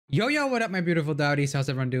Yo, what up, my beautiful dowdies? How's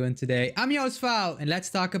everyone doing today? I'm your host, Faudiedauw, and let's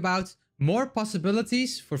talk about more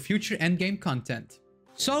possibilities for future endgame content.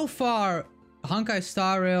 So far, Honkai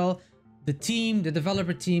Star Rail, the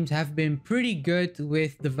developer teams have been pretty good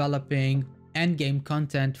with developing endgame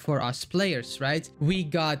content for us players, right? We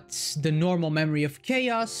got the normal Memory of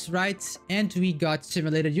Chaos, right? And we got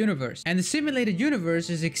Simulated Universe. And the Simulated Universe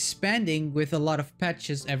is expanding with a lot of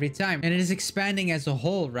patches every time. And it is expanding as a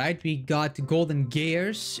whole, right? We got Golden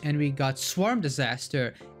Gears and we got Swarm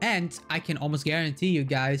Disaster. And I can almost guarantee you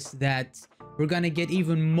guys that we're gonna get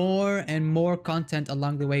even more and more content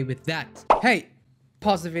along the way with that. Hey!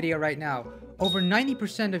 Pause the video right now. Over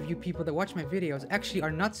 90% of you people that watch my videos actually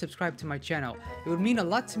are not subscribed to my channel. It would mean a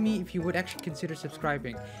lot to me if you would actually consider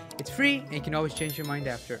subscribing. It's free and you can always change your mind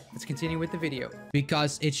after. Let's continue with the video.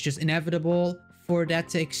 Because it's just inevitable for that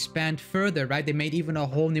to expand further, right? They made even a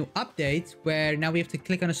whole new update where now we have to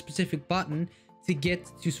click on a specific button to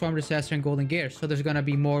get to Swarm Disaster and Golden Gear. So there's gonna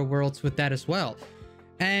be more worlds with that as well.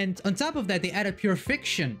 And on top of that, they added Pure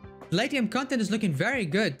Fiction. Late game content is looking very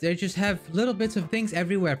good. They just have little bits of things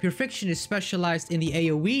everywhere. Pure Fiction is specialized in the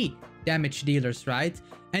AoE damage dealers, right?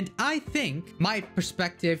 And I think, my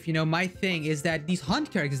perspective, my thing is that these hunt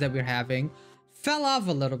characters that we're having fell off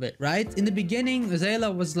a little bit, right? In the beginning,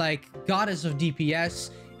 Zayla was like goddess of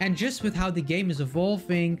DPS, and just with how the game is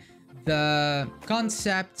evolving, the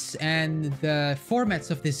concepts and the formats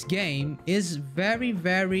of this game is very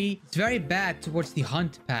bad towards the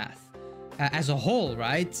hunt path. As a whole,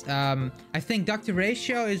 right? I think Dr.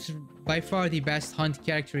 Ratio is by far the best hunt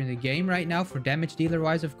character in the game right now, for damage dealer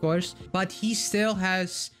wise, of course. But he still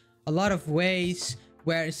has a lot of ways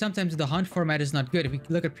where sometimes the hunt format is not good. If we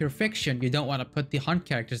look at Pure Fiction, you don't want to put the hunt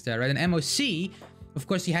characters there, right? And MOC, of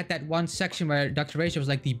course, he had that one section where Dr. Ratio was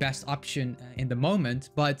like the best option in the moment.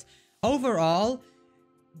 But overall,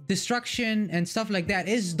 destruction and stuff like that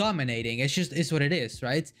is dominating. It's what it is,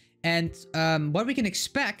 right? And what we can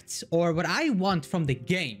expect, or what I want from the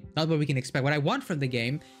game, not what we can expect, what I want from the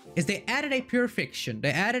game is they added a Pure Fiction.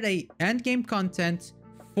 They added a endgame content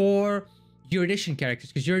for your edition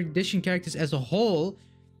characters, because your edition characters as a whole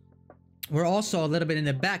were also a little bit in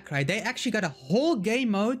the back, right? They actually got a whole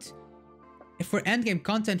game mode for endgame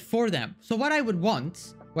content for them. So what I would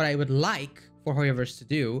want, what I would like for Hoyoverse to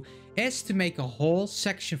do is to make a whole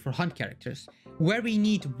section for hunt characters where we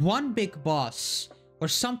need one big boss or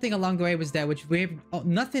something along the way with that, which we have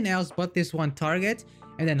nothing else but this one target,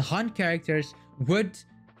 and then hunt characters would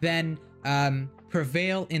then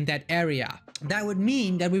prevail in that area. That would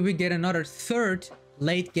mean that we would get another third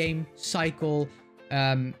late game cycle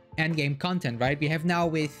end game content, right? We have now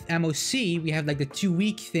with MOC, we have like the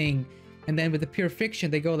 2-week thing, and then with the Pure Fiction,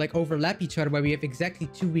 they go like overlap each other, where we have exactly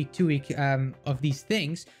 2 week of these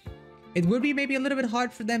things. It would be maybe a little bit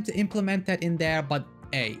hard for them to implement that in there, but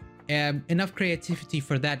hey, enough creativity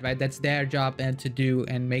for that, right? That's their job and to do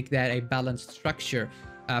and make that a balanced structure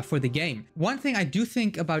for the game. One thing I do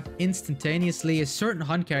think about instantaneously is certain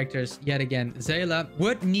hunt characters, yet again, Zayla,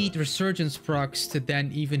 would need resurgence procs to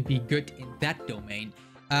then even be good in that domain.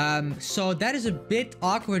 So that is a bit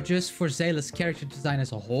awkward just for Zayla's character design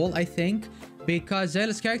as a whole, I think, because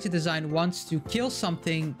Zayla's character design wants to kill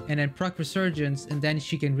something and then proc resurgence, and then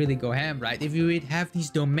she can really go ham, right? If you would have these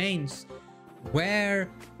domains where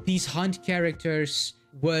these hunt characters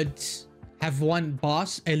would have one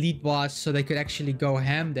boss, elite boss, so they could actually go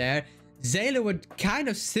ham there, Zayla would kind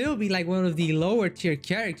of still be like one of the lower tier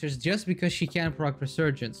characters just because she can proc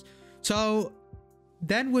resurgence. So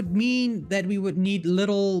that would mean that we would need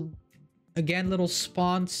little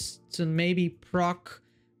spawns to maybe proc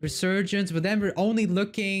resurgence, but then we're only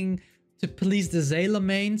looking to police the Zayla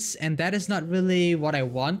mains, and that is not really what I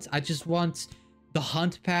want. I just want the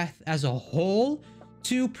hunt path as a whole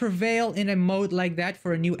to prevail in a mode like that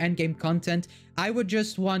for a new endgame content. I would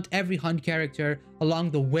just want every hunt character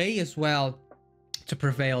along the way as well to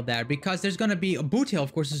prevail there, because there's gonna be a Bootail,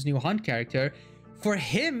 of course, is a new hunt character. For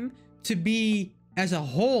him to be as a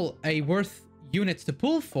whole a worth unit to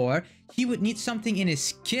pull for, he would need something in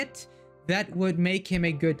his kit that would make him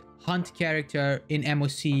a good hunt character in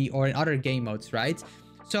MOC or in other game modes, right?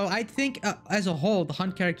 So I think as a whole, the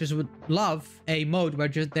hunt characters would love a mode where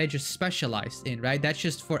they're just specialized in, right? That's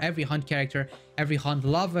just for every hunt character, every hunt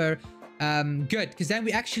lover. Good, because then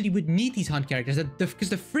we actually would need these hunt characters. Because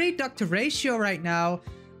the free Dr. Ratio right now,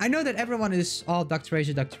 I know that everyone is all Dr.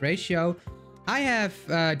 Ratio. I have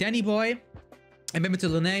Danny Boy, and maybe to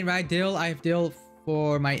Lunane, right? Dill, I have Dill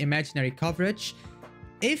for my imaginary coverage.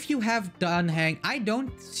 If you have Dunhang, I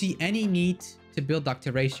don't see any need to build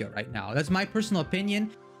Dr. Ratio right now. That's my personal opinion.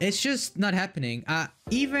 It's just not happening.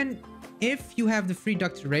 Even if you have the free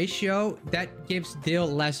duct ratio, that gives Dill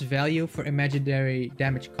less value for imaginary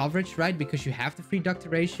damage coverage, right? Because you have the free duct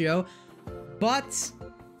ratio. But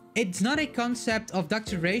it's not a concept of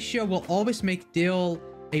duct ratio will always make Dill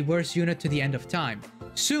a worse unit to the end of time.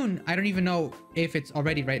 Soon, I don't even know if it's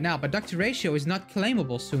already right now, but duct ratio is not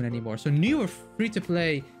claimable soon anymore. So newer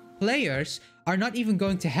free-to-play players are not even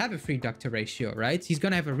going to have a free duct ratio, right? He's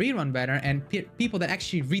going to have a rerun banner, and people that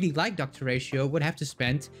actually really like duct ratio would have to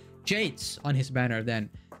spend Jades on his banner then.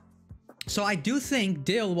 So I do think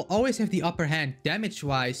Dill will always have the upper hand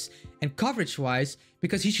damage-wise and coverage-wise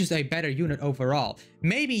because he's just a better unit overall.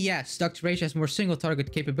 Maybe, yes, duct ratio has more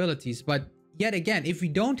single-target capabilities, but yet again, if we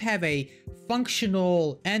don't have a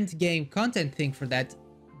functional end-game content thing for that,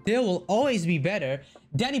 Dill will always be better.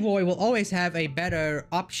 Danny Boy will always have a better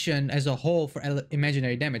option as a whole for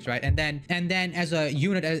imaginary damage, right? And then as a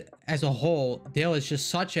unit as a whole, Dill is just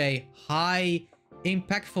such a high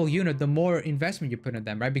impactful unit the more investment you put in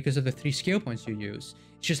them, right? Because of the 3 skill points you use.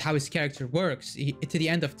 It's just how his character works. To the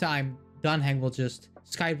end of time, Dunhang will just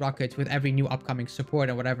skyrocket with every new upcoming support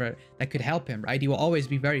and whatever that could help him, right? He will always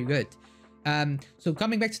be very good. So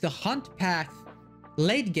coming back to the hunt path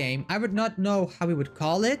late game, I would not know how we would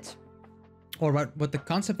call it or what the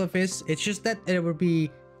concept of is. It's just that it would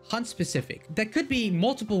be hunt specific. There could be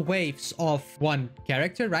multiple waves of one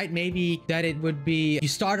character, right? Maybe that it would be you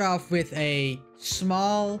start off with a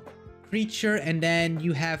small creature and then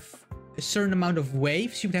you have a certain amount of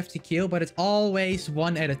waves you would have to kill, but it's always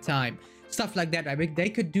one at a time. Stuff like that, right? They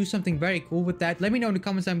could do something very cool with that. Let me know in the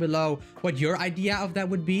comments down below what your idea of that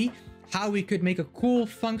would be. How we could make a cool,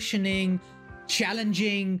 functioning,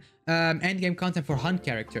 challenging endgame content for hunt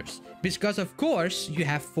characters. Because of course, you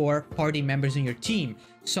have 4 party members in your team.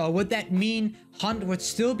 So would that mean hunt would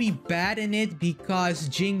still be bad in it because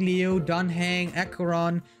Jing Liu, Dunhang,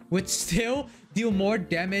 Acheron would still deal more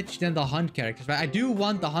damage than the hunt characters, right? I do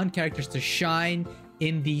want the hunt characters to shine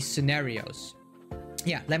in these scenarios.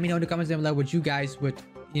 Yeah, let me know in the comments down below what you guys would,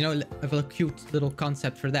 you know, have a cute little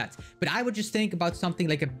concept for that. But I would just think about something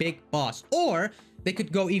like a big boss, or they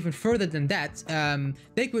could go even further than that.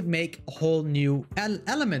 They could make whole new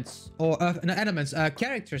elements or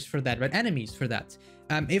characters for that, right? Enemies for that.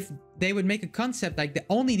 If they would make a concept like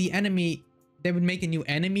only the enemy, they would make a new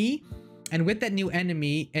enemy, and with that new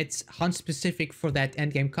enemy, it's hunt specific for that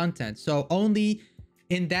endgame content. So only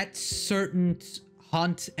in that certain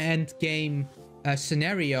hunt endgame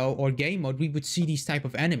scenario or game mode, we would see these type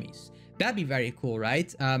of enemies. That'd be very cool, right?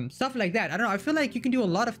 Stuff like that. I don't know. I feel like you can do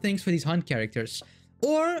a lot of things for these hunt characters.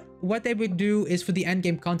 Or what they would do is for the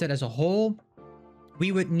endgame content as a whole,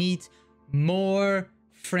 we would need more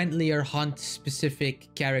friendlier hunt specific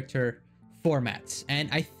character formats. And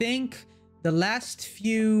I think the last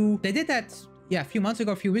few, they did that, yeah, a few months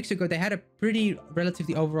ago, a few weeks ago, they had a pretty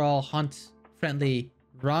relatively overall hunt friendly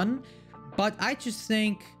run. But I just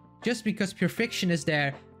think just because Pure Fiction is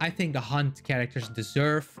there, I think the hunt characters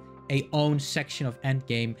deserve a own section of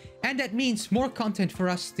endgame, and that means more content for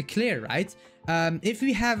us to clear, right? If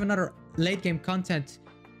we have another late game content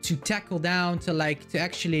to tackle down, to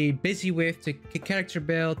actually busy with, to character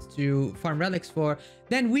build, to farm relics for,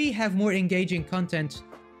 then we have more engaging content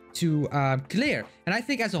to clear. And I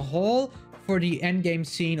think as a whole, for the endgame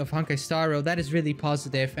scene of Honkai Star Rail, that is really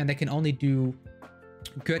positive, and that can only do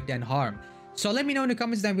good than harm. So let me know in the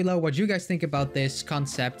comments down below what you guys think about this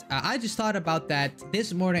concept. I just thought about that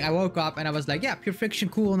this morning. I woke up and I was like, yeah, Pure Fiction,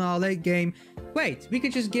 cool and all, late game. Wait, we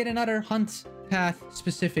could just get another hunt path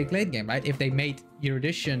specific late game, right? If they made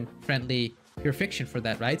Erudition friendly Pure Fiction for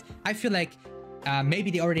that, right? I feel like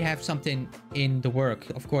maybe they already have something in the work.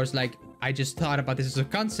 Of course, like I just thought about this as a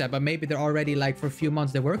concept, but maybe they're already like for a few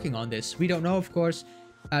months they're working on this. We don't know, of course.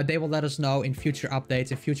 They will let us know in future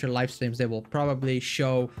updates and future live streams. They will probably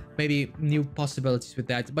show tapi new possibilities with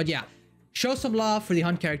that. But yeah, show some love for the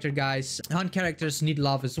hunt character, guys. Hunt characters need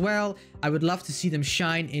love as well. I would love to see them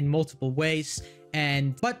shine in multiple ways.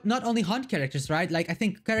 But not only hunt characters, right? Like I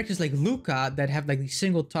think characters like Luca that have like the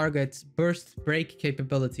single target burst break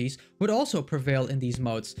capabilities would also prevail in these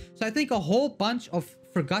modes. So I think a whole bunch of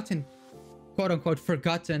forgotten, quote-unquote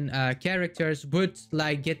forgotten characters would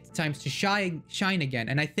like get times to shine again.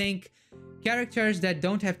 And I think characters that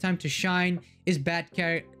don't have time to shine is bad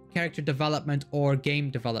character development or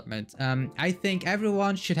game development. I think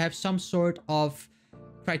everyone should have some sort of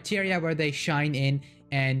criteria where they shine in,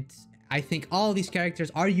 and I think all these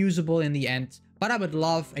characters are usable in the end. But I would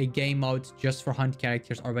love a game mode just for hunt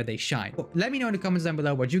characters or where they shine. Let me know in the comments down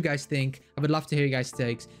below what you guys think. I would love to hear you guys'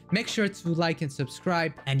 takes. Make sure to like and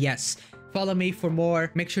subscribe. And yes, follow me for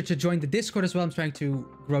more. Make sure to join the Discord as well. I'm trying to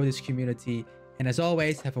grow this community. And as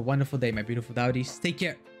always, have a wonderful day, my beautiful Dowdies. Take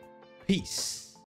care. Peace. Peace.